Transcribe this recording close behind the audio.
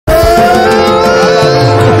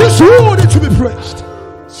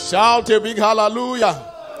Shout a big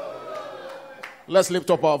hallelujah. Let's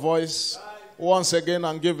lift up our voice once again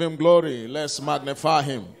and give him glory. Let's magnify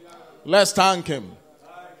him. Let's thank him.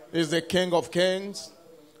 He's the King of Kings.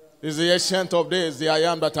 He's the Ancient of Days, the I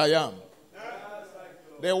am that I am.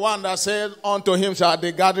 The one that said, unto him shall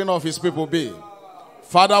the gathering of his people be.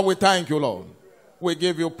 Father, we thank you, Lord. We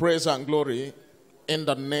give you praise and glory in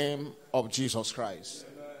the name of Jesus Christ.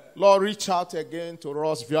 Lord, reach out again to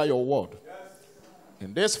us via your word.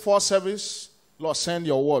 In this fourth service, Lord, send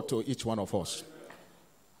your word to each one of us.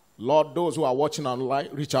 Lord, those who are watching online,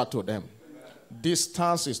 reach out to them.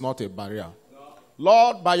 Distance is not a barrier.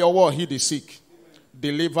 Lord, by your word, heal the sick,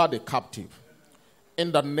 deliver the captive.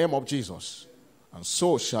 In the name of Jesus. And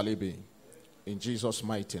so shall it be. In Jesus'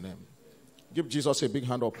 mighty name. Give Jesus a big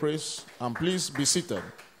hand of praise. And please be seated.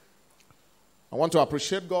 I want to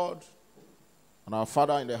appreciate God and our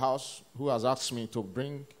Father in the house who has asked me to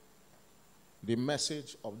bring the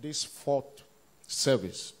message of this fourth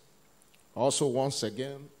service. Also, once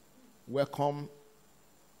again, welcome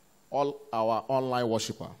all our online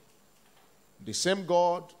worshippers. The same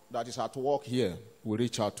God that is at work here will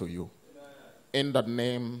reach out to you. In the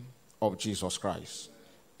name of Jesus Christ.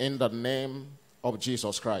 In the name of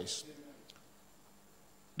Jesus Christ.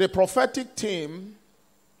 The prophetic theme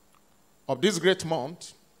of this great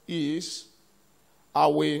month is, I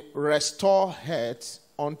will restore health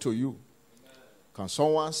unto you. Can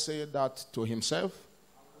someone say that to himself?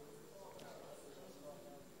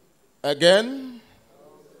 Again,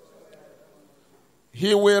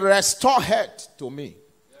 he will restore health to me.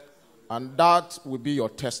 And that will be your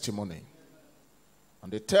testimony.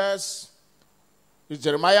 And the text is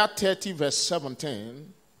Jeremiah 30 verse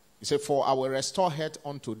 17. He said, for I will restore health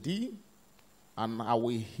unto thee, and I will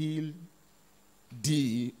heal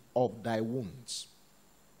thee of thy wounds.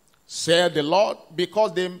 Said the Lord,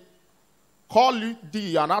 because they call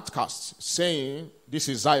thee an outcast, saying, this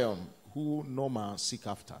is Zion, who no man seek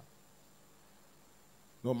after.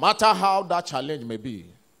 No matter how that challenge may be,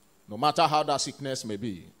 no matter how that sickness may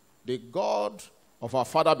be, the God of our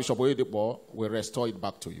Father Bishop Oyedepo will restore it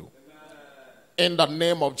back to you. Amen. In the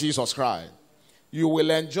name of Jesus Christ, you will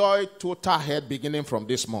enjoy total health beginning from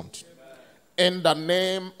this month. Amen. In the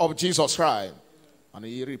name of Jesus Christ. And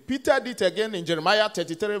he repeated it again in Jeremiah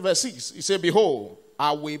 33 verse 6. He said, behold,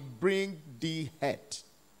 I will bring thee health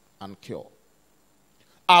and cure.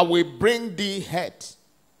 I will bring thee health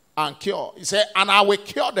and cure. He said, and I will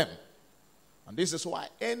cure them. And this is why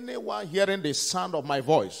anyone hearing the sound of my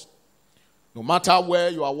voice, no matter where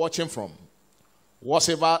you are watching from,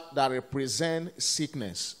 whatever that represents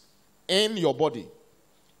sickness in your body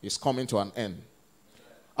is coming to an end.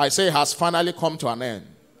 I say it has finally come to an end.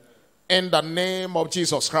 In the name of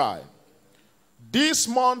Jesus Christ. This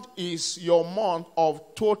month is your month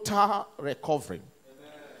of total recovery.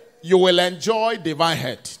 You will enjoy divine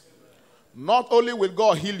health. Not only will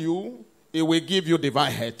God heal you, he will give you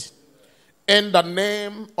divine health. In the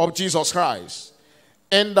name of Jesus Christ.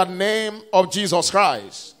 In the name of Jesus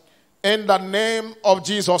Christ. In the name of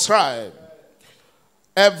Jesus Christ.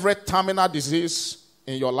 Every terminal disease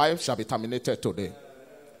in your life shall be terminated today.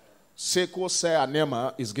 Sickle cell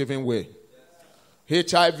anemia is giving way.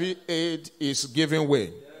 HIV/AIDS is giving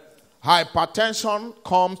way. Hypertension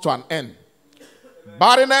comes to an end.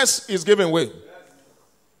 Barrenness is giving way.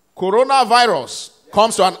 Coronavirus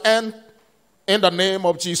comes to an end in the name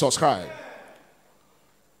of Jesus Christ.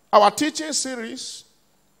 Our teaching series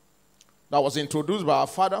that was introduced by our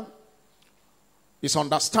Father is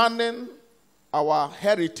understanding our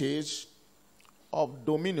heritage of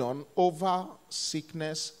dominion over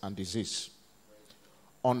sickness and disease.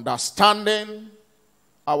 Understanding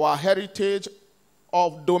our heritage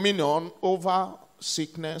of dominion over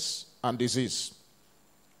sickness and disease.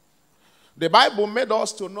 The Bible made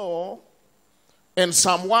us to know in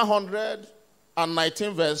Psalm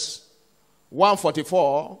 119 verse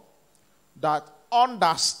 144 that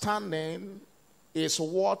understanding is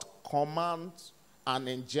what commands and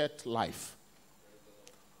injects life.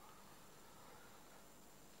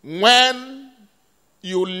 When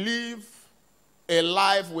you live a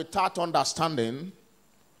life without understanding,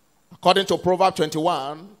 according to Proverbs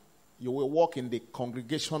 21, you will walk in the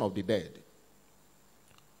congregation of the dead.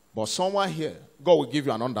 But somewhere here, God will give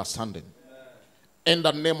you an understanding. In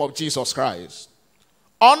the name of Jesus Christ.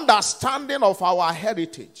 Understanding of our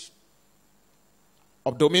heritage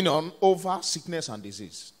of dominion over sickness and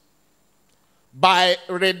disease. By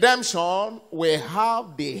redemption, we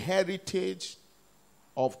have the heritage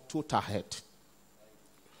of total health.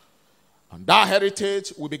 And that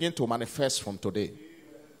heritage will begin to manifest from today.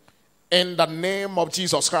 In the name of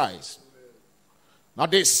Jesus Christ. Now,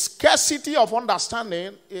 the scarcity of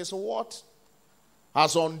understanding is what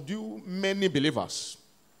has undue many believers.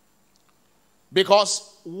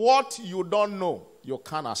 Because what you don't know, you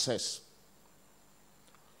can't assess.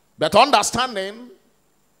 But understanding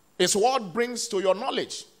is what brings to your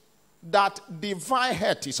knowledge that divine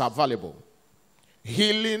health is available.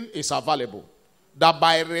 Healing is available. That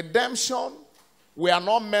by redemption, we are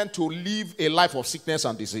not meant to live a life of sickness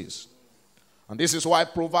and disease. And this is why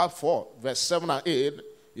Proverbs 4, verse 7 and 8,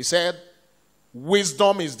 he said,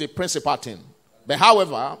 wisdom is the principal thing. But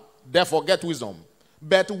however, therefore get wisdom.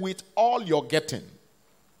 But with all your getting,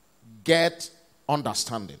 get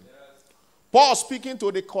understanding. Yes. Paul speaking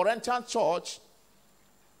to the Corinthian church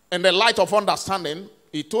in the light of understanding,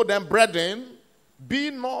 he told them, brethren, be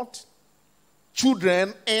not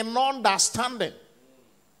children in understanding.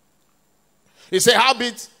 He said,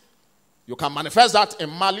 howbeit, you can manifest that in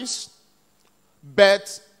malice,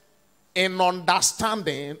 but in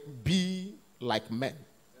understanding, be like men.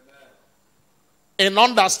 Amen. In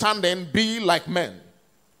understanding, be like men.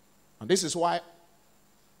 And this is why,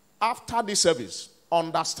 after this service,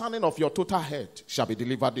 understanding of your total health shall be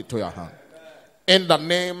delivered into your hand. Amen. In the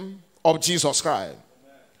name of Jesus Christ.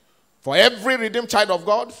 Amen. For every redeemed child of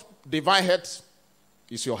God, divine health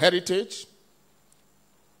is your heritage.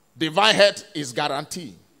 Divine health is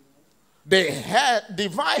guaranteed.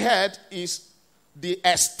 Divine health is the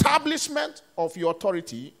establishment of your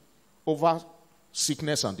authority over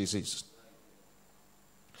sickness and disease.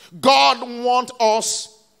 God wants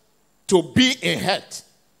us to be in health.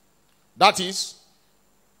 That is,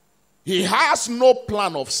 he has no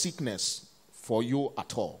plan of sickness for you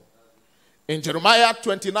at all. In Jeremiah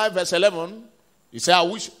 29 verse 11, he said, I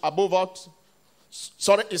wish above all,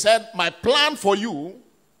 he said, my plan for you,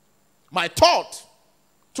 my thought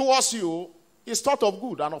towards you is thought of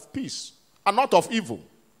good and of peace and not of evil.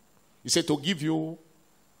 He said to give you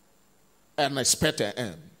an expected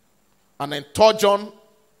end. And in 3 John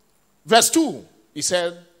verse 2, he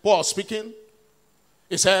said, Paul speaking,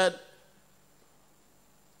 he said,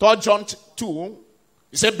 3 John 2,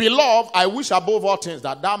 he said, beloved, I wish above all things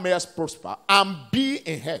that thou mayest prosper and be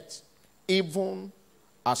in health, even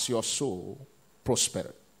as your soul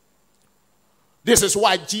prospereth. This is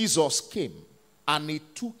why Jesus came and he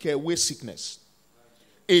took away sickness.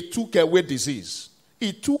 He took away disease.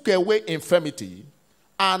 He took away infirmity.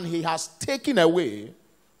 And he has taken away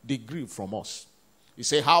the grief from us. He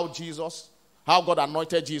said how God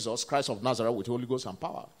anointed Jesus, Christ of Nazareth, with Holy Ghost and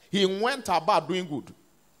power. He went about doing good,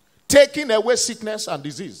 taking away sickness and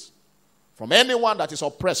disease from anyone that is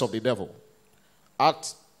oppressed of the devil.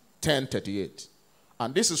 Acts 10:38.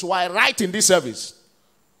 And this is why right in this service,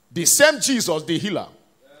 the same Jesus, the healer,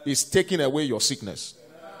 is taking away your sickness.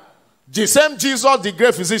 The same Jesus, the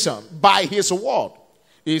great physician, by his word,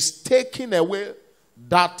 is taking away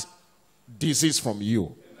that disease from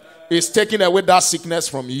you. Is taking away that sickness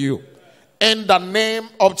from you. In the name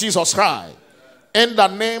of Jesus Christ. In the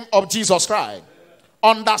name of Jesus Christ.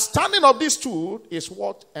 Understanding of this truth is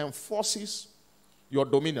what enforces your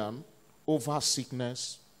dominion over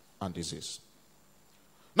sickness and disease.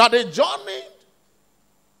 Now the journey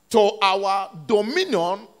to our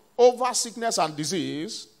dominion over sickness and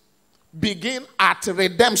disease begin at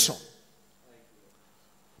redemption.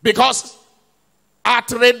 Because at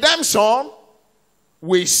redemption,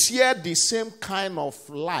 we share the same kind of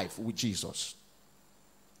life with Jesus.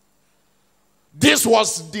 This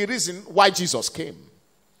was the reason why Jesus came.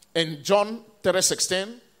 In John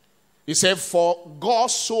 3:16, he said, for God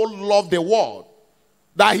so loved the world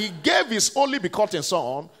that he gave his only begotten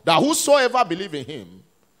Son, that whosoever believe in him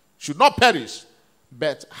should not perish,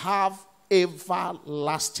 but have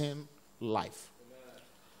everlasting life.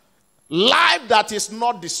 Amen. Life that is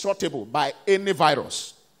not destructible by any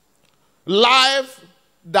virus. Life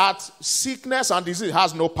that sickness and disease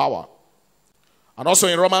has no power. And also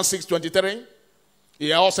in Romans 6:23,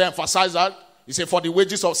 he also emphasized that. He said, for the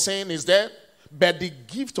wages of sin is death, but the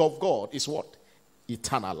gift of God is what?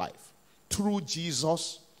 Eternal life. Through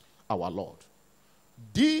Jesus our Lord.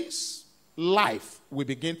 This life will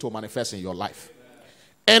begin to manifest in your life.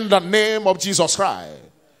 In the name of Jesus Christ.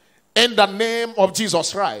 In the name of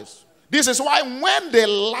Jesus Christ. This is why when the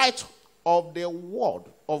light of the word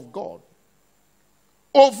of God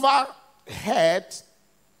overhead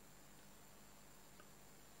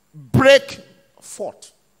break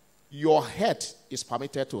forth, your head is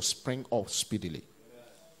permitted to spring up speedily.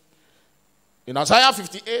 In Isaiah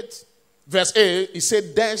 58 verse 8, he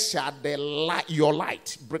said, then shall your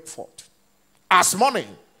light break forth as morning,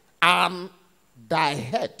 and thy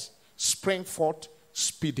head spring forth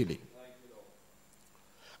speedily.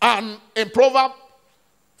 And in Proverbs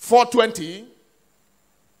 4:20,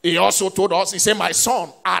 He also told us, he said, my son,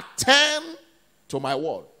 attend to my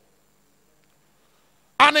word.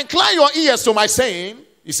 And incline your ears to my saying.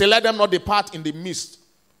 He said, let them not depart in the midst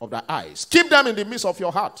of thy eyes. Keep them in the midst of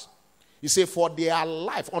your heart. He said, for they are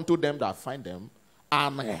life unto them that find them,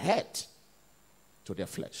 and health to their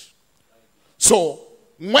flesh. So,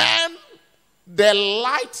 when the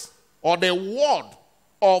light or the word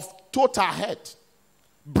of total health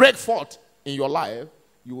break forth in your life,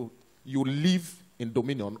 you live in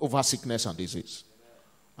dominion over sickness and disease.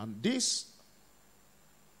 And this,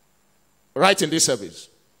 right in this service,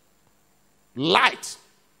 light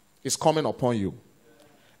is coming upon you.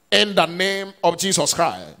 In the name of Jesus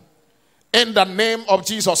Christ. In the name of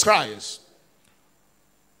Jesus Christ.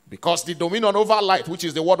 Because the dominion over light, which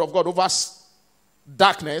is the word of God, over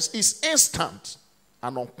darkness, is instant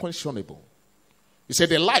and unquestionable. He said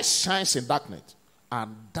the light shines in darkness,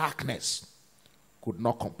 and darkness could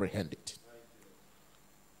not comprehend it.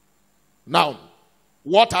 Now,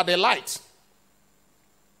 what are the lights?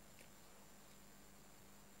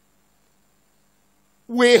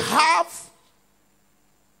 We have,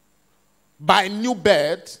 by new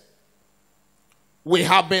birth, we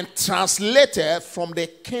have been translated from the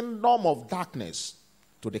kingdom of darkness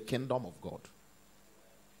to the kingdom of God.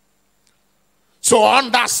 So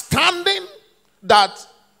understanding that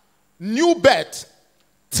new birth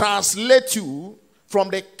translates you from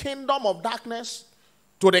the kingdom of darkness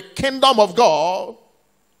to the kingdom of God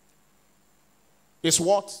is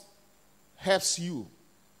what helps you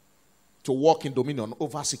to walk in dominion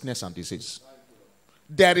over sickness and disease.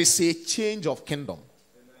 There is a change of kingdom.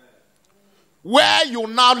 Where you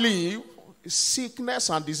now live,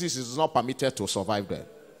 sickness and disease is not permitted to survive there.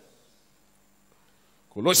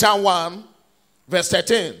 Colossians 1, verse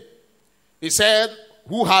 13. He said,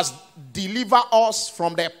 who has delivered us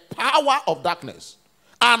from the power of darkness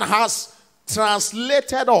and has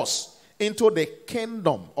translated us into the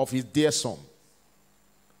kingdom of his dear son.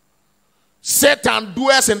 Satan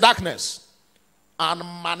dwells in darkness and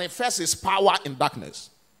manifests his power in darkness.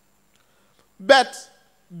 But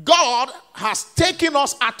God has taken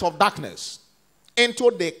us out of darkness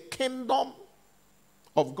into the kingdom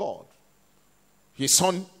of God. His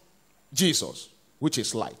son, Jesus, which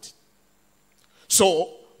is light.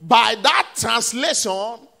 So, by that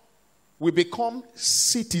translation, we become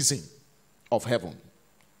citizens of heaven.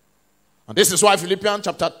 And this is why Philippians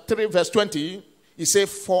chapter 3, verse 20, he says,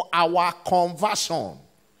 for our conversion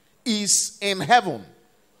is in heaven.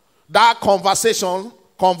 That conversation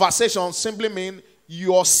simply means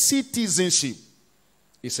your citizenship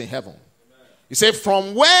is in heaven. Amen. He said,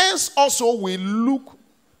 from whence also we look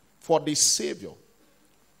for the Savior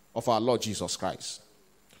of our Lord Jesus Christ.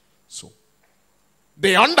 So,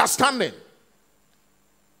 the understanding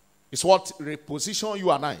is what reposition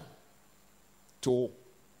you and I to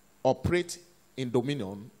operate in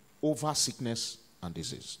dominion over sickness and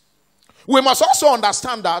disease. We must also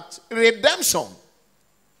understand that redemption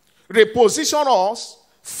reposition us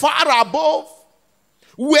far above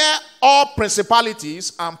where all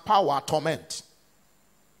principalities and power torment.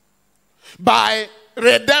 By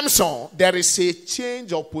redemption, there is a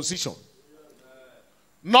change of position.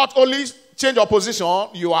 Not only change of position,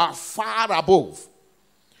 you are far above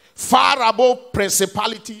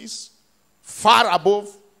principalities, far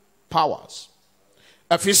above powers.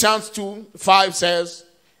 Ephesians 2:5 says,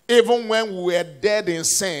 even when we were dead in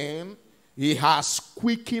sin, he has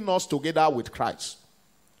quickened us together with Christ.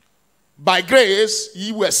 By grace,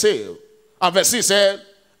 ye were saved. And verse 6 said,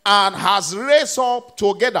 and has raised up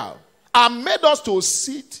together and made us to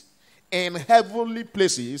sit in heavenly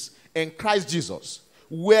places in Christ Jesus,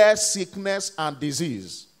 where sickness and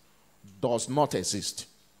disease does not exist.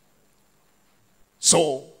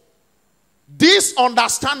 So, this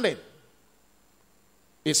understanding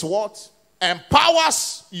is what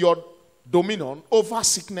empowers your dominion over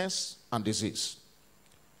sickness and disease.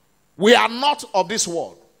 We are not of this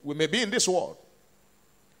world. We may be in this world,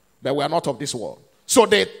 but we are not of this world. So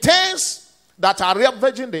the things that are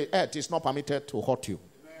ravaging the earth is not permitted to hurt you.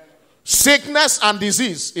 Amen. Sickness and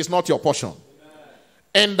disease is not your portion.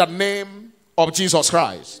 Amen. In the name of Jesus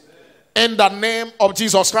Christ. Amen. In the name of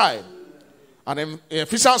Jesus Christ. And in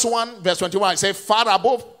Ephesians 1 verse 21 it says, far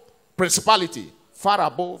above principality, far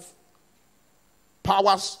above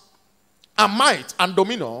powers and might and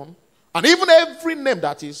dominion, and even every name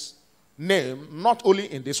that is named, not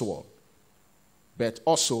only in this world, but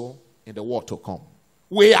also in the world to come.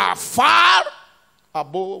 We are far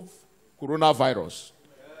above coronavirus. Yes.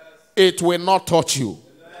 It will not touch you.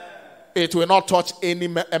 Amen. It will not touch any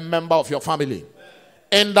member of your family.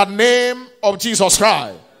 Amen. In the name of Jesus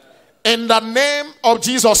Christ. Amen. In the name of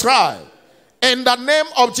Jesus Christ. In the name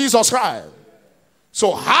of Jesus Christ.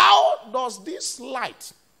 So how does this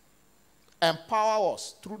light empower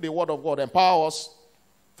us through the word of God, empower us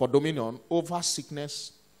for dominion over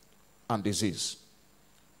sickness and disease?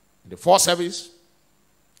 In the first service,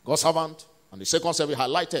 God's servant, and the second service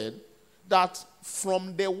highlighted that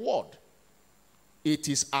from the word, it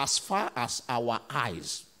is as far as our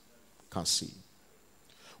eyes can see.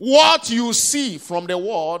 What you see from the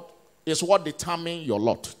word is what determines your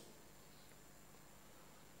lot.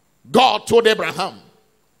 God told Abraham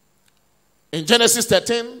in Genesis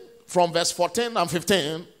 13, from verse 14 and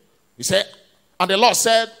 15, he said, and the Lord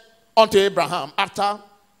said unto Abraham, after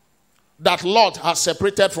that Lot has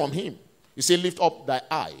separated from him, he said, lift up thy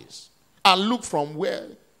eyes and look from where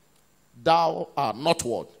thou art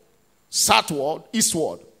northward, southward,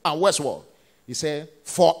 eastward, and westward. He said,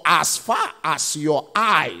 for as far as your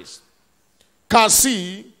eyes can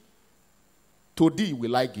see, to thee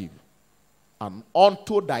will I give, and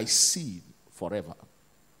unto thy seed forever.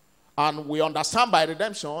 And we understand by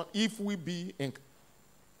redemption, if we be in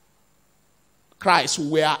Christ,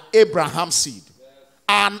 we are Abraham's seed,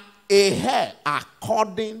 and a heir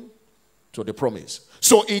according to the promise.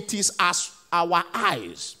 So it is as our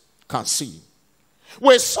eyes can see.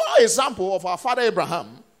 We saw an example of our father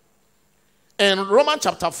Abraham in Romans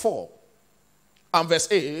chapter 4 and verse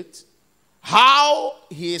 8, how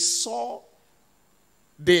he saw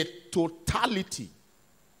the totality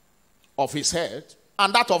of his head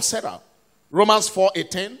and that of Sarah. Romans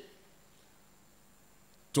 4:18.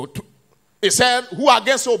 He said, who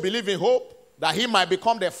against all believe in hope, that he might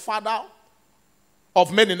become the father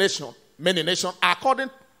of many nations, according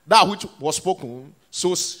to that which was spoken,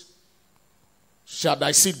 so shall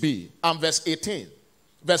thy seed be. And verse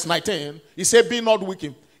 19, he said, be not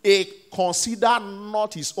wicked, consider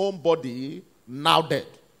not his own body now dead,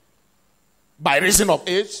 by reason of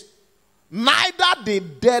age, neither the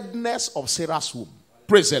deadness of Sarah's womb.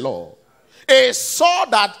 Praise the Lord. He saw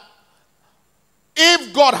that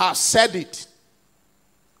if God has said it,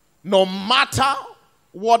 no matter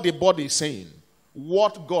what the body is saying,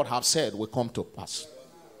 what God has said will come to pass.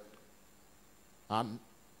 And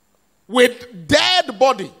with dead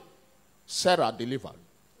body, Sarah delivered.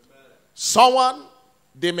 Someone,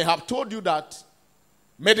 they may have told you that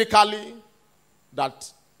medically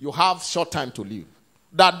that you have short time to live.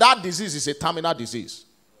 That disease is a terminal disease.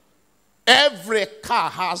 Every car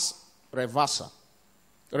has reverse.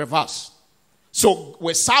 So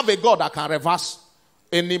we serve a God that can reverse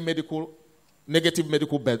any negative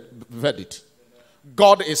medical verdict.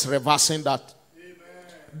 God is reversing that. Amen.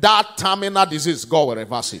 That terminal disease, God will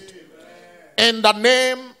reverse it. Amen. In the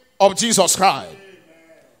name of Jesus Christ. Amen.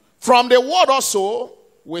 From the word also,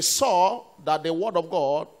 we saw that the word of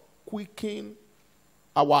God quickens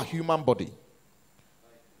our human body.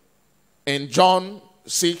 In John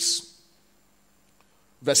 6,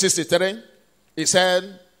 verse 63, he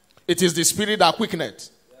said, it is the spirit that quickeneth.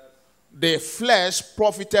 The flesh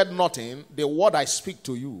profited nothing. The word I speak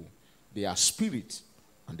to you, they are spirit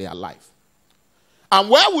and they are life. And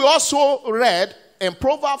where we also read in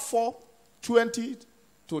Proverbs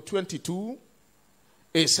 4:20-22,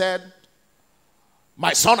 he said,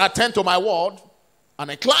 my son, attend to my word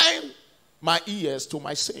and incline my ears to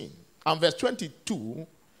my saying. And verse 22,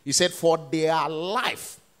 he said, for their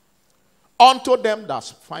life unto them that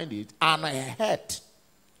find it, and a head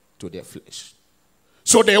to their flesh.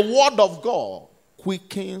 So the word of God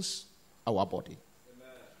quickens our body.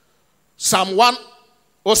 Amen. Psalm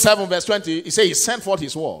 107 verse 20, he says he sent forth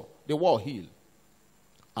his word. The word healed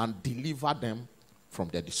and delivered them from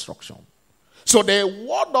their destruction. So the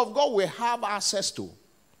word of God we have access to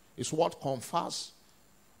is what confers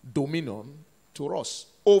dominion to us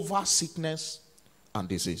over sickness and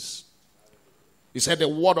disease. He said the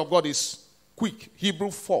word of God is quick.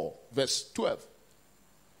 Hebrews 4 verse 12.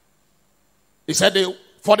 He said,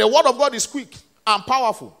 for the word of God is quick and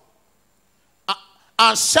powerful,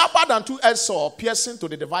 and sharper than two-edged sword, piercing to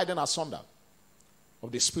the dividing asunder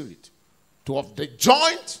of the spirit, to of the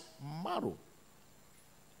joint, marrow,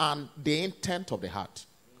 and the intent of the heart.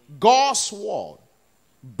 God's word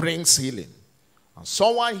brings healing. And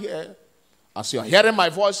someone here, as you're hearing my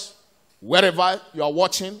voice, wherever you are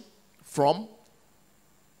watching from,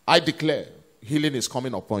 I declare healing is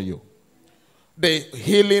coming upon you. The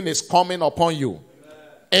healing is coming upon you.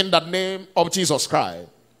 Amen. In the name of Jesus Christ.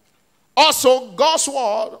 Also, God's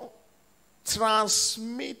word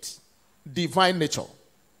transmits divine nature,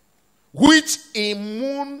 which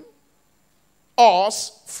immune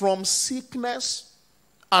us from sickness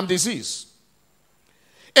and disease.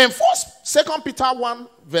 In 2 Peter 1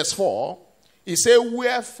 verse 4, he says,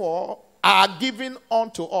 wherefore are given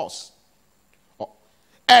unto us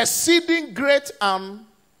exceeding great and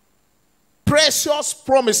precious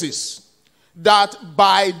promises, that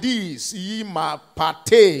by these ye might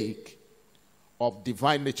partake of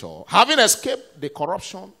divine nature, having escaped the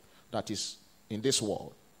corruption that is in this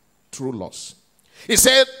world through lust. He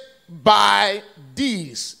said, by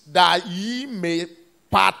these that ye may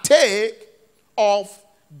partake of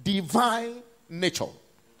divine nature.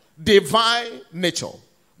 Divine nature.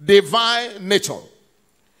 Divine nature.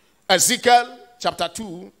 Ezekiel chapter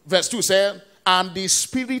 2, verse 2 said, and the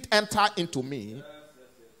Spirit entered into me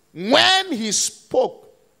when he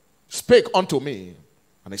spake unto me,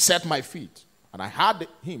 and he set my feet, and I heard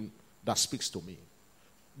him that speaks to me.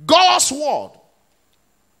 God's word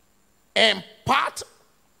impart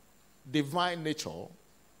divine nature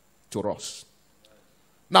to us.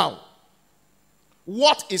 Now,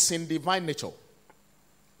 what is in divine nature?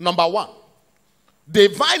 Number one,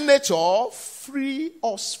 divine nature free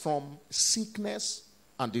us from sickness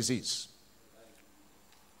and disease.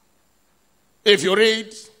 If you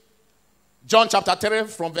read John chapter 3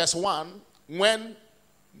 from verse 1, when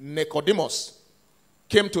Nicodemus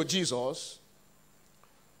came to Jesus,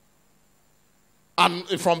 and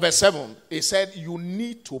from verse 7, he said, you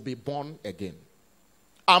need to be born again.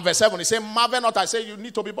 And verse 7, he said, marvel not, I say you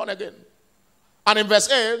need to be born again. And in verse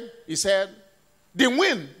 8, he said, the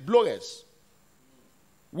wind bloweth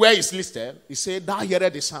where it's listed. He said, thou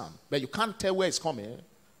hearest the sound, but you can't tell where it's coming,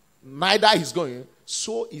 neither he's going.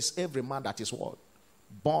 So is every man that is what?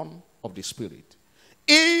 Born of the Spirit.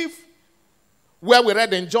 If, where we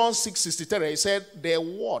read in John 6:63, he said, the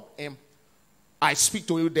word I speak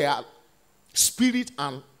to you, they are spirit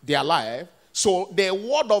and they are life. So the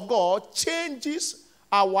word of God changes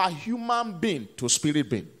our human being to spirit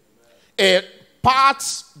being. It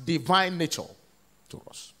imparts divine nature to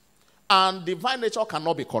us. And divine nature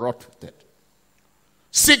cannot be corrupted.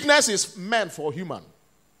 Sickness is meant for human.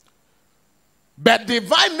 But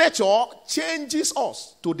divine nature changes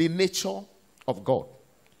us to the nature of God.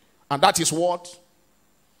 And that is what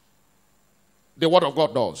the word of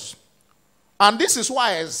God does. And this is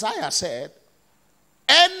why Isaiah said,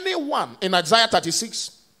 anyone, in Isaiah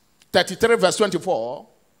 33 verse 24,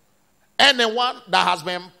 anyone that has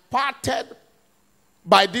been parted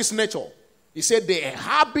by this nature, he said the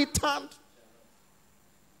inhabitant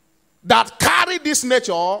that carry this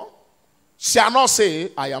nature shall not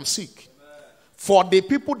say, I am sick. Amen. For the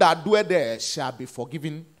people that dwell there shall be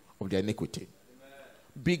forgiven of their iniquity.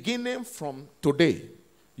 Amen. Beginning from today,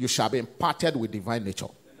 you shall be imparted with divine nature.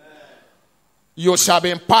 Amen. You shall be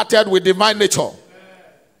imparted with divine nature. Amen.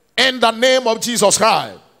 In the name of Jesus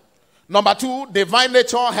Christ. Number two, divine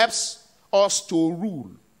nature helps us to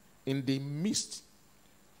rule in the midst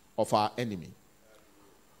of our enemy.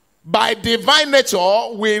 By divine nature,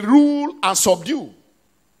 we rule and subdue.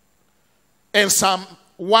 In Psalm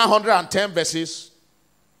 110 verses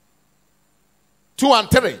 2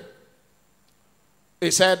 and 3,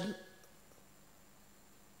 it said,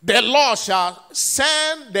 the Lord shall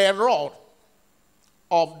send the rod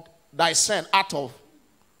of thy son out of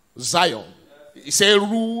Zion. He said,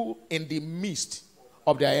 rule in the midst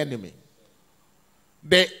of their enemy.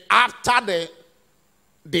 After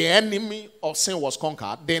the enemy of sin was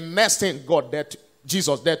conquered, the next thing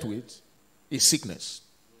Jesus dealt with is sickness.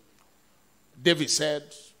 David said,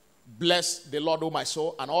 bless the Lord, O my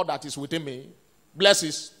soul, and all that is within me. Bless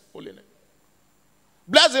his holy name.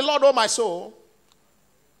 Bless the Lord, O my soul,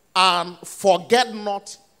 and forget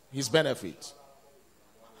not his benefit.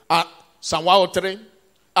 Psalm 103.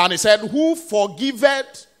 And he said, who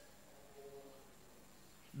forgiveth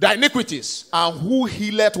thy iniquities, and who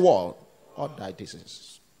healeth what? All thy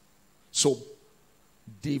diseases. So,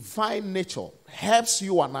 divine nature helps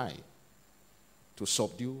you and I to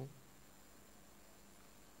subdue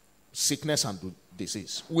sickness and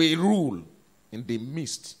disease. We rule in the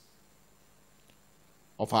midst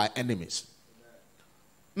of our enemies.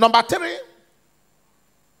 Number 3,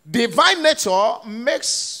 divine nature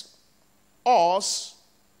makes us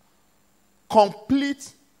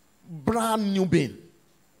complete brand new being.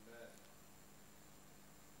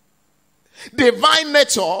 Divine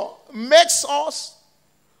nature makes us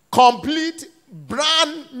complete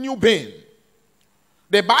brand new being.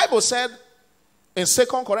 The Bible said in 2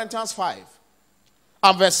 Corinthians 5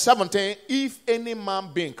 and verse 17, if any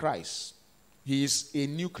man be in Christ, he is a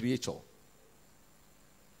new creature.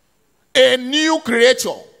 A new creature.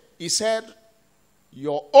 He said,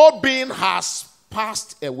 your old being has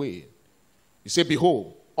passed away. He said,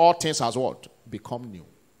 behold, all things has what? Become new.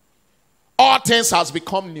 All things has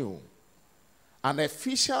become new. And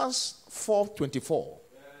Ephesians 4:24.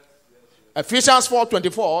 Ephesians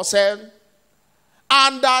 4:24 said,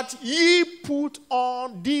 And that ye put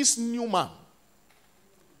on this new man,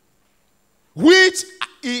 which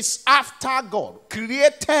is after God,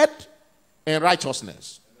 created in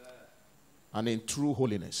righteousness and in true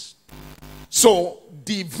holiness. So,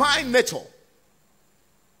 divine nature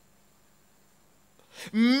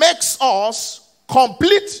makes us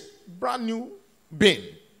complete brand new being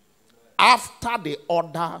after the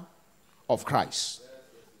order of Christ.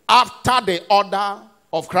 After the order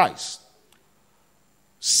of Christ.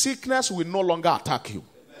 Sickness will no longer attack you.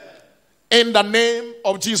 In the name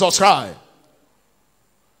of Jesus Christ.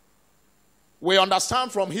 We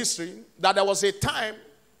understand from history that there was a time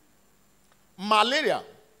malaria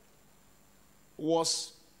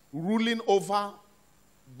was ruling over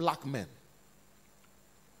black men.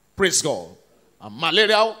 Praise God. And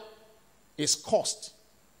malaria is caused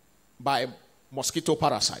by mosquito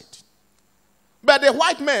parasite. But the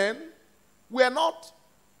white men were not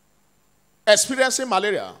experiencing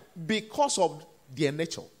malaria because of their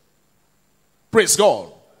nature. Praise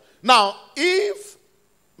God. Now, if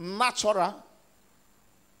natural,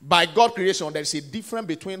 by God's creation, there is a difference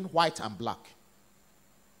between white and black.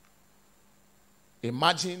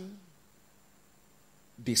 Imagine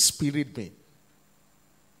the spirit being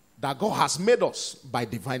that God has made us by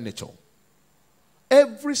divine nature.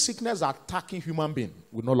 Every sickness attacking human being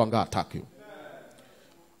will no longer attack you. Amen.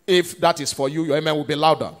 If that is for you, your amen will be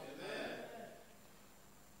louder. Amen.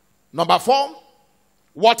 Number 4,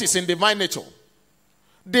 what is in divine nature?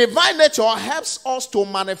 Divine nature helps us to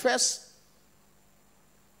manifest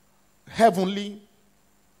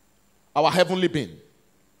our heavenly being.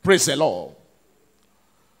 Praise the Lord.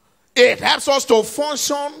 It helps us to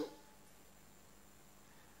function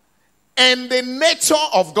in the nature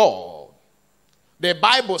of God. The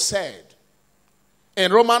Bible said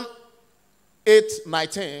in Romans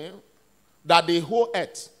 8:19 that the whole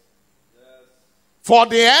earth, for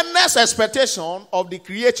the earnest expectation of the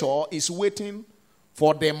creature, is waiting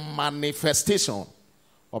for the manifestation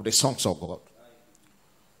of the sons of God.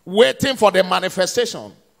 Waiting for the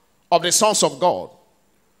manifestation of the sons of God.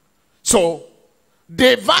 So,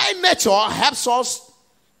 divine nature helps us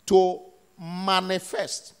to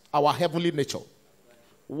manifest our heavenly nature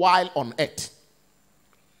while on earth.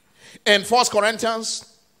 In 1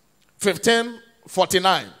 Corinthians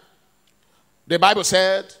 15:49, the Bible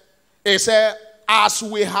said, it said, as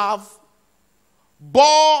we have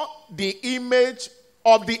bore the image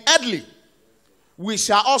of the earthly, we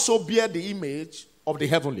shall also bear the image of the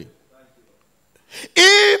heavenly.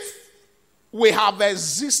 If we have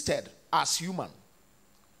existed as human,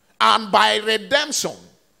 and by redemption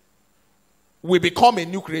we become a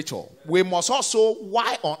new creature, we must also,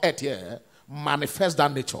 while on earth here, manifest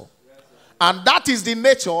that nature. And that is the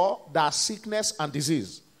nature that sickness and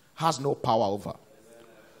disease has no power over.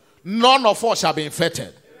 None of us shall be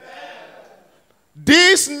infected.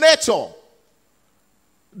 This nature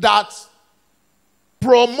that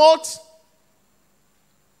promotes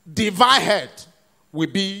divine health will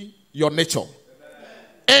be your nature.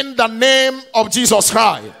 In the name of Jesus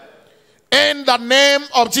Christ. In the name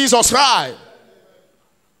of Jesus Christ.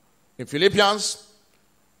 In Philippians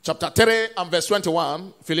chapter 3 and verse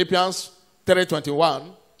 21, Philippians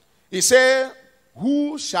 3:21, he said,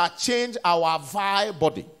 who shall change our vile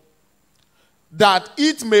body, that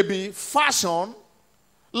it may be fashioned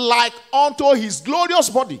like unto his glorious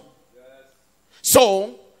body. Yes.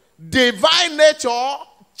 So, divine nature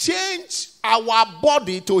change our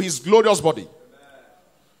body to his glorious body.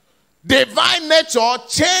 Amen. Divine nature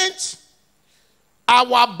change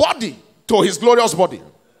our body to his glorious body.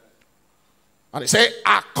 And he said,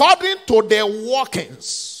 according to the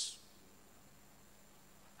workings.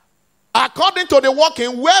 According to the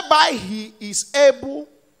working whereby he is able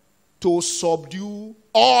to subdue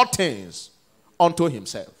all things unto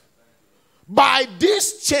himself. By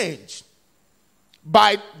this change,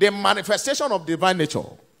 by the manifestation of divine nature,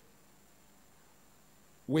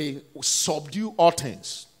 we subdue all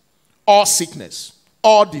things, all sickness,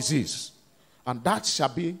 all disease. And that shall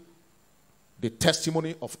be the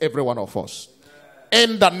testimony of every one of us.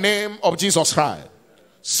 In the name of Jesus Christ.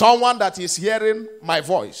 Someone that is hearing my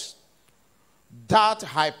voice, that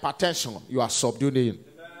hypertension, you are subduing.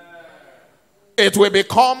 It will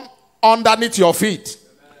become underneath your feet.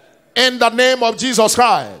 In the name of Jesus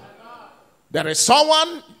Christ. There is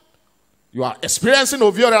someone, you are experiencing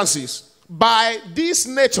ovariances. By this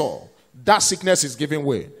nature, that sickness is giving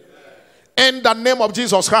way. In the name of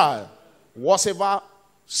Jesus Christ. Whatever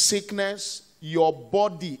sickness your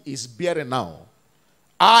body is bearing now,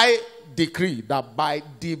 I decree that by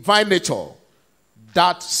divine nature,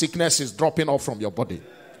 that sickness is dropping off from your body.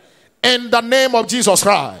 In the name of Jesus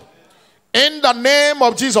Christ. In the name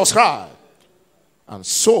of Jesus Christ. And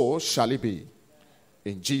so shall it be.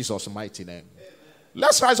 In Jesus' mighty name.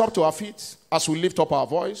 Let's rise up to our feet as we lift up our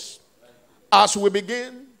voice. As we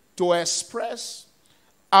begin to express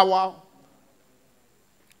our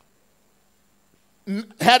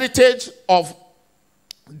heritage of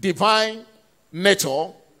divine nature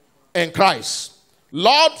in Christ.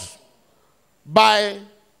 Lord, by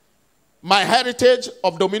my heritage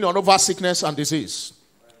of dominion over sickness and disease,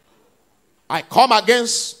 I come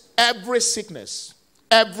against every sickness,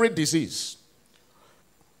 every disease.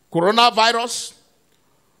 Coronavirus,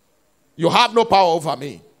 you have no power over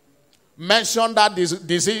me. Mention that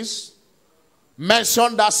disease,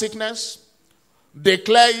 mention that sickness,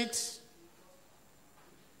 declare it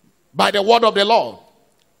by the word of the Lord.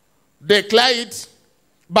 Declare it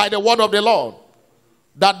by the word of the Lord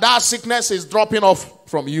that sickness is dropping off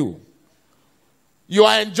from you. You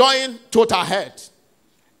are enjoying total health.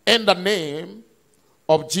 In the name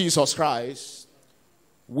of Jesus Christ,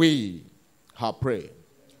 we have prayed.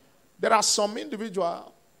 There are some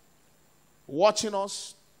individuals watching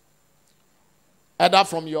us, either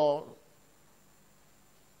from your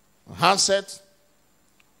handset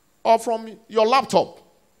or from your laptop.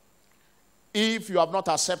 If you have not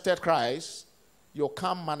accepted Christ, you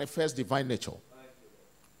can't manifest divine nature.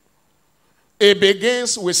 It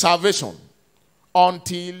begins with salvation.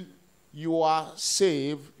 Until you are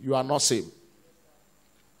saved, you are not saved.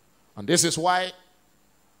 And this is why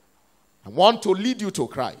I want to lead you to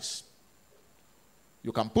Christ.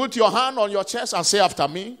 You can put your hand on your chest and say after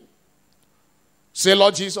me, say,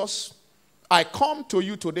 Lord Jesus, I come to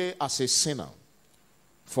you today as a sinner.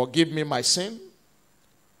 Forgive me my sin.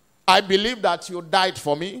 I believe that you died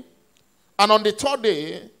for me. And on the third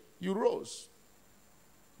day, you rose,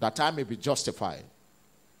 that I may be justified.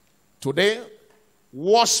 Today,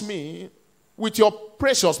 wash me with your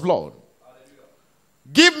precious blood. Hallelujah.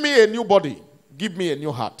 Give me a new body. Give me a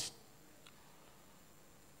new heart.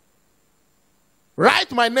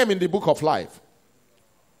 Write my name in the book of life.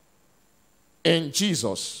 In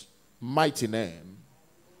Jesus' mighty name,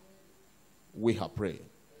 we have prayed.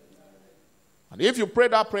 And if you pray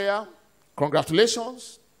that prayer,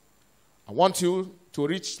 congratulations. I want you to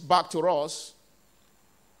reach back to us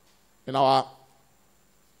in our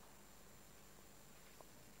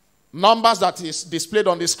numbers that is displayed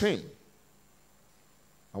on the screen.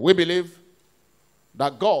 And we believe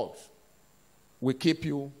that God will keep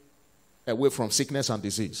you away from sickness and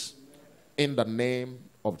disease in the name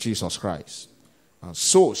of Jesus Christ. And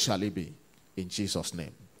so shall it be in Jesus'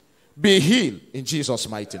 name. Be healed in Jesus'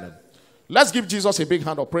 mighty name. Let's give Jesus a big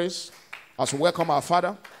hand of praise as we welcome our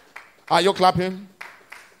Father. Are you clapping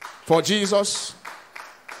for Jesus?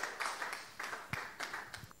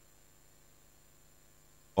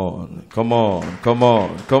 Come on.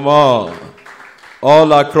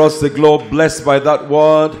 All across the globe, blessed by that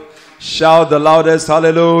word. Shout the loudest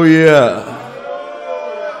hallelujah.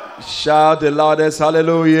 Shout the loudest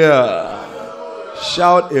hallelujah.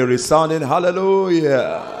 Shout a resounding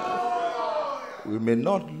hallelujah. We may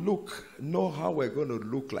not know how we're going to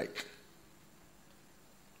look like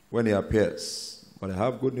when he appears. But I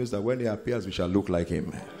have good news that when he appears, we shall look like him.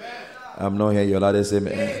 Amen. I'm not hearing your loudest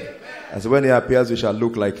amen. Amen. As when he appears, we shall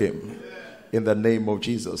look like him. Amen. In the name of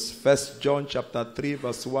Jesus. 1 John chapter 3,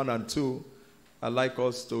 verse 1 and 2. I'd like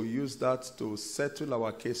us to use that to settle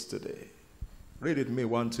our case today. Read it me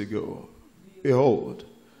 1 to go. Behold,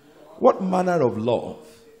 what manner of love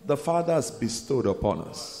the Father has bestowed upon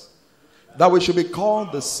us, that we should be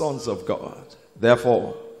called the sons of God.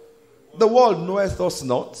 Therefore, the world knoweth us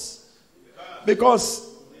not, because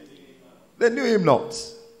they knew him not.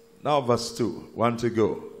 Now verse 2, 1 to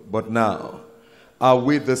go. But now are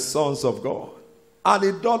we the sons of God, and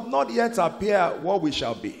it doth not yet appear what we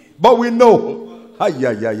shall be. But we know,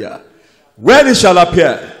 when he shall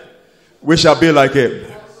appear, we shall be like him.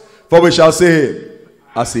 For we shall see him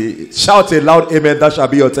as he is. Shout a loud amen, that shall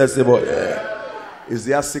be your testimony. Is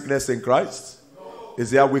there sickness in Christ?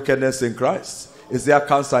 Is there wickedness in Christ? Is there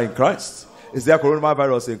cancer in Christ? Is there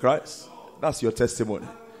coronavirus in Christ? That's your testimony.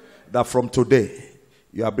 That from today,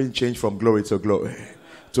 you are being changed from glory to glory.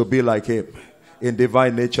 To be like him in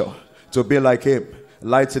divine nature. To be like him,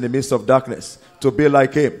 light in the midst of darkness. To be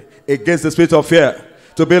like him against the spirit of fear.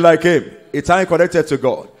 To be like him, eternally connected to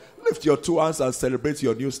God. Lift your two hands and celebrate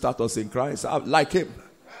your new status in Christ. Like him,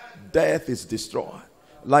 death is destroyed.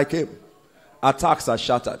 Like him, attacks are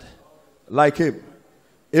shattered. Like him,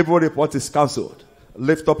 evil report is cancelled.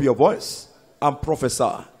 Lift up your voice and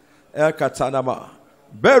prophesy. Katanama,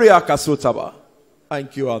 Beria Kasutaba.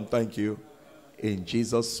 Thank you and thank you. In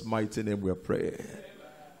Jesus' mighty name we pray.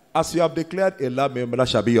 As you have declared, a loud member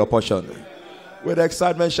shall be your portion. With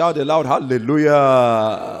excitement, shout aloud,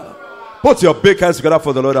 hallelujah. Put your big hands together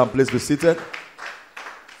for the Lord and please be seated.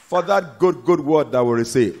 For that good word that we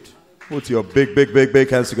received. Put your big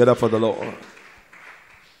hands together for the Lord.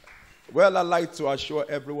 Well, I'd like to assure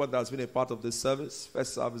everyone that's been a part of this service,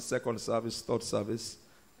 first service, second service, third service,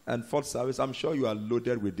 and fourth service, I'm sure you are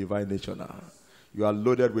loaded with divine nature now. You are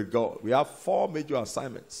loaded with God. We have 4 major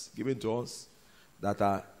assignments given to us that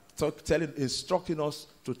are instructing us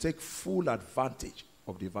to take full advantage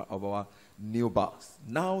of our new birth.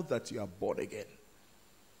 Now that you are born again,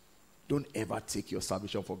 don't ever take your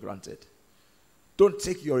salvation for granted. Don't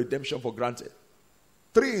take your redemption for granted.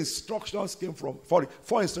 4 instructions came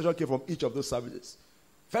from each of those services.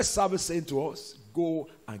 First service saying to us, go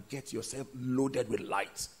and get yourself loaded with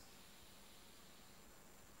light.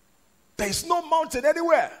 There is no mountain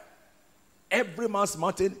anywhere. Every man's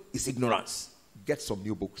mountain is ignorance. Get some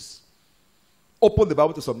new books. Open the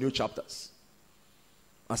Bible to some new chapters.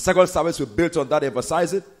 And second service we built on that,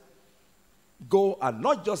 emphasize it. Go and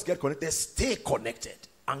not just get connected, stay connected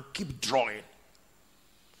and keep drawing.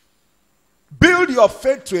 Build your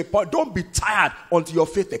faith to a point. Don't be tired until your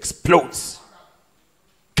faith explodes.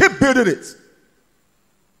 Keep building it.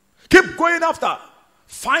 Keep going after.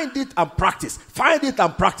 Find it and practice. Find it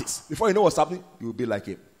and practice. Before you know what's happening, you will be like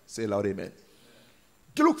him. Say loud amen.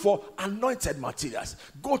 Look for anointed materials.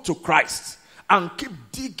 Go to Christ and keep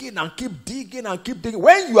digging and keep digging and keep digging.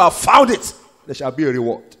 When you have found it, there shall be a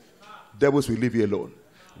reward. Devils will leave you alone.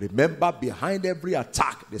 Remember, behind every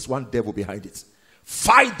attack, there's one devil behind it.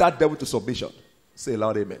 Fight that devil to submission. Say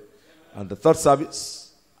loud amen. And the third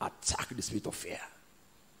service, attack the spirit of fear.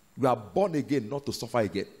 You are born again not to suffer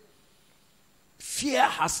again. Fear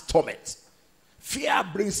has torment. Fear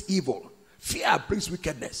brings evil. Fear brings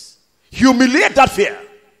wickedness. Humiliate that fear.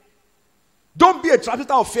 Don't be a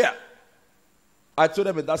transmitter of fear. I told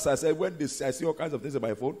them in that side, I said, when I see all kinds of things on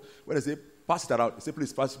my phone, when they say, pass it around, I say,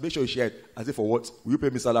 please, pass, make sure you share it. I say, for what? Will you pay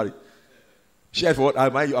me salary? Share it for what?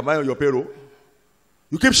 Am I on your payroll?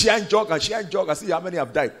 You keep sharing junk and sharing junk and see how many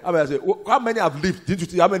have died. I say, how many have lived? Did you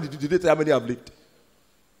see how many have lived?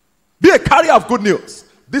 Be a carrier of good news.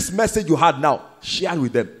 This message you had now, share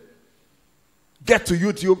with them. Get to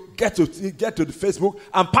YouTube, get to the Facebook,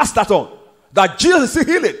 and pass that on. That Jesus is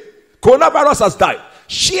healing. Coronavirus has died.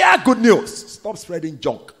 Share good news. Stop spreading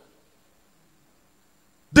junk.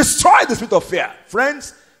 Destroy the spirit of fear.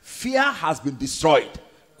 Friends, fear has been destroyed.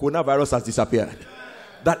 Coronavirus has disappeared.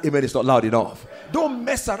 That amen is not loud enough. Don't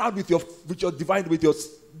mess around with your divine, with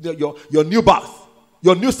your new birth,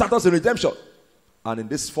 your new status in redemption. And in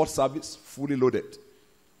this fourth service, fully loaded,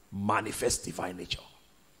 manifest divine nature.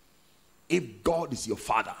 If God is your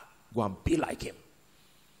father, go and be like him.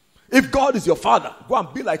 If God is your father, go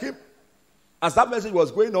and be like him. As that message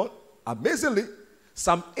was going on, amazingly,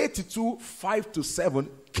 Psalm 82, 5-7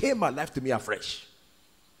 came alive to me afresh.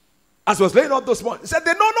 As I was laying out those ones, he said,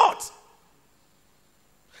 they know not.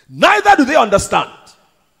 Neither do they understand.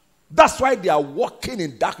 That's why they are walking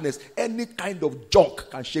in darkness. Any kind of junk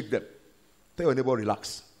can shake them. Tell your neighbor,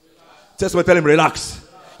 relax. Tell him, relax.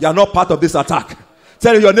 You are not part of this attack.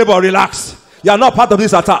 Tell your neighbor, relax. You are not part of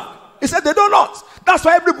this attack. He said, they do not. That's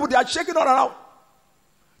why everybody are shaking all around.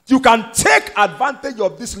 You can take advantage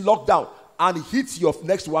of this lockdown and hit your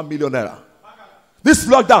next 1 million naira. This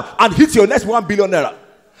lockdown and hit your next 1 billion naira.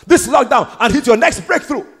 This lockdown and hit your next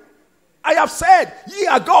breakthrough. I have said, ye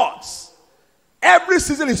are gods. Every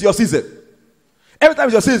season is your season. Every time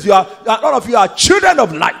is your season, all of you are children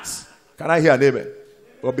of light. Can I hear an amen?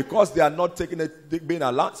 But because they are not being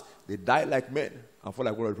alert, they die like men and fall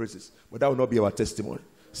like one of the princes. But that will not be our testimony.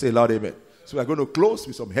 Say loud amen. So we are going to close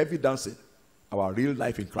with some heavy dancing. Our real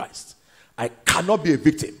life in Christ. I cannot be a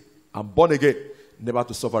victim. I'm born again, never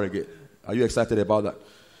to suffer again. Are you excited about that?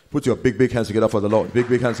 Put your big hands together for the Lord. Big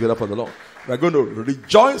hands together for the Lord. We're going to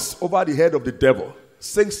rejoice over the head of the devil.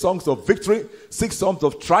 Sing songs of victory. Sing songs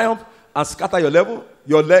of triumph. And scatter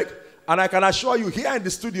your leg. And I can assure you, here in the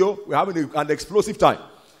studio, we're having an explosive time.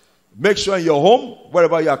 Make sure in your home,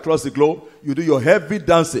 wherever you are across the globe, you do your heavy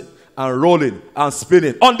dancing and rolling and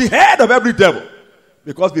spinning on the head of every devil.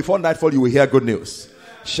 Because before nightfall, you will hear good news.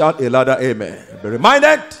 Shout a louder amen. Be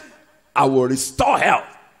reminded, I will restore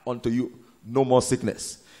health unto you. No more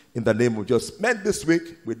sickness. In the name of Jesus. Spend this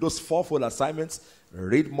week with those fourfold assignments.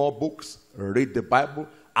 Read more books. Read the Bible.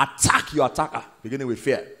 Attack your attacker, beginning with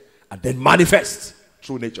fear. And then manifest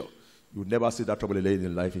true nature. You'll never see that trouble in your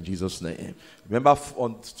life in Jesus' name. Remember,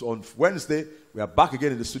 on Wednesday, we are back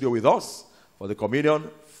again in the studio with us for the communion,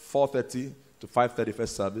 4:30 to 5:30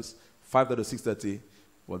 first service, 5:30 to 6:30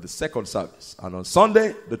 for the second service. And on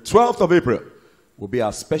Sunday, the 12th of April, will be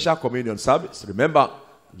our special communion service. Remember,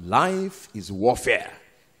 life is warfare.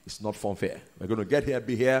 It's not funfair. We're going to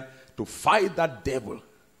be here to fight that devil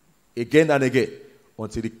again and again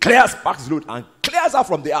until he clears back his load and clears out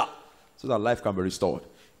from the earth so that life can be restored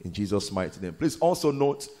in Jesus' mighty name. Please also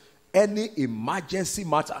note, any emergency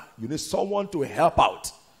matter, you need someone to help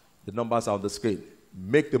out. The numbers are on the screen.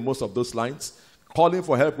 Make the most of those lines. Calling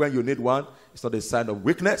for help when you need one, it's not a sign of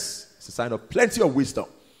weakness. It's a sign of plenty of wisdom.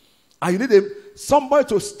 And you need somebody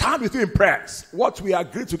to stand with you in prayers. What we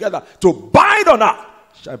agree together to bind on earth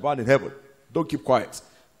shall bind in heaven. Don't keep quiet.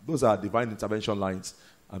 Those are divine intervention lines,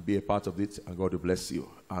 and be a part of it, and God will bless you.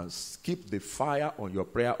 And keep the fire on your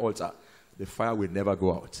prayer altar. The fire will never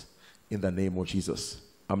go out. In the name of Jesus.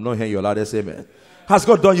 I'm not hearing your loudest amen. Has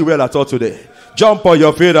God done you well at all today? Jump on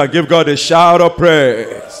your feet and give God a shout of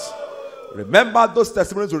praise. Remember those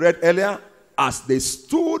testimonies we read earlier? As they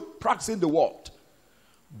stood practicing the word,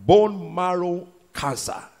 bone marrow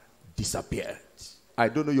cancer disappeared. I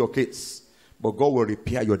don't know your case, but God will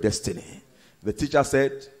repair your destiny. The teacher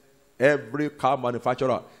said, every car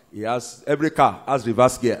manufacturer, every car has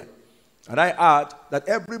reverse gear. And I add that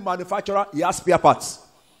every manufacturer, he has spare parts.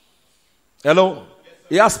 Hello?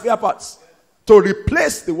 He has spare parts to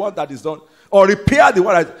replace the one that is done, or repair the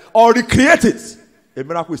one that, or recreate it. A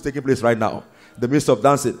miracle is taking place right now in the midst of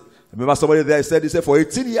dancing. Remember somebody there said, for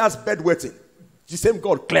 18 years bedwetting, the same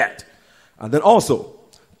God cleared. And then also,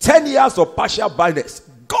 10 years of partial blindness,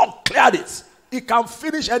 God cleared it. He can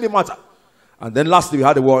finish any matter. And then lastly, we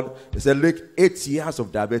had the one, he said, look, 8 years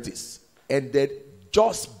of diabetes ended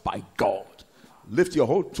just by God. Lift your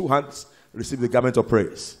whole two hands, receive the garment of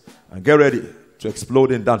praise, and get ready to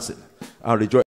explode in dancing and rejoice.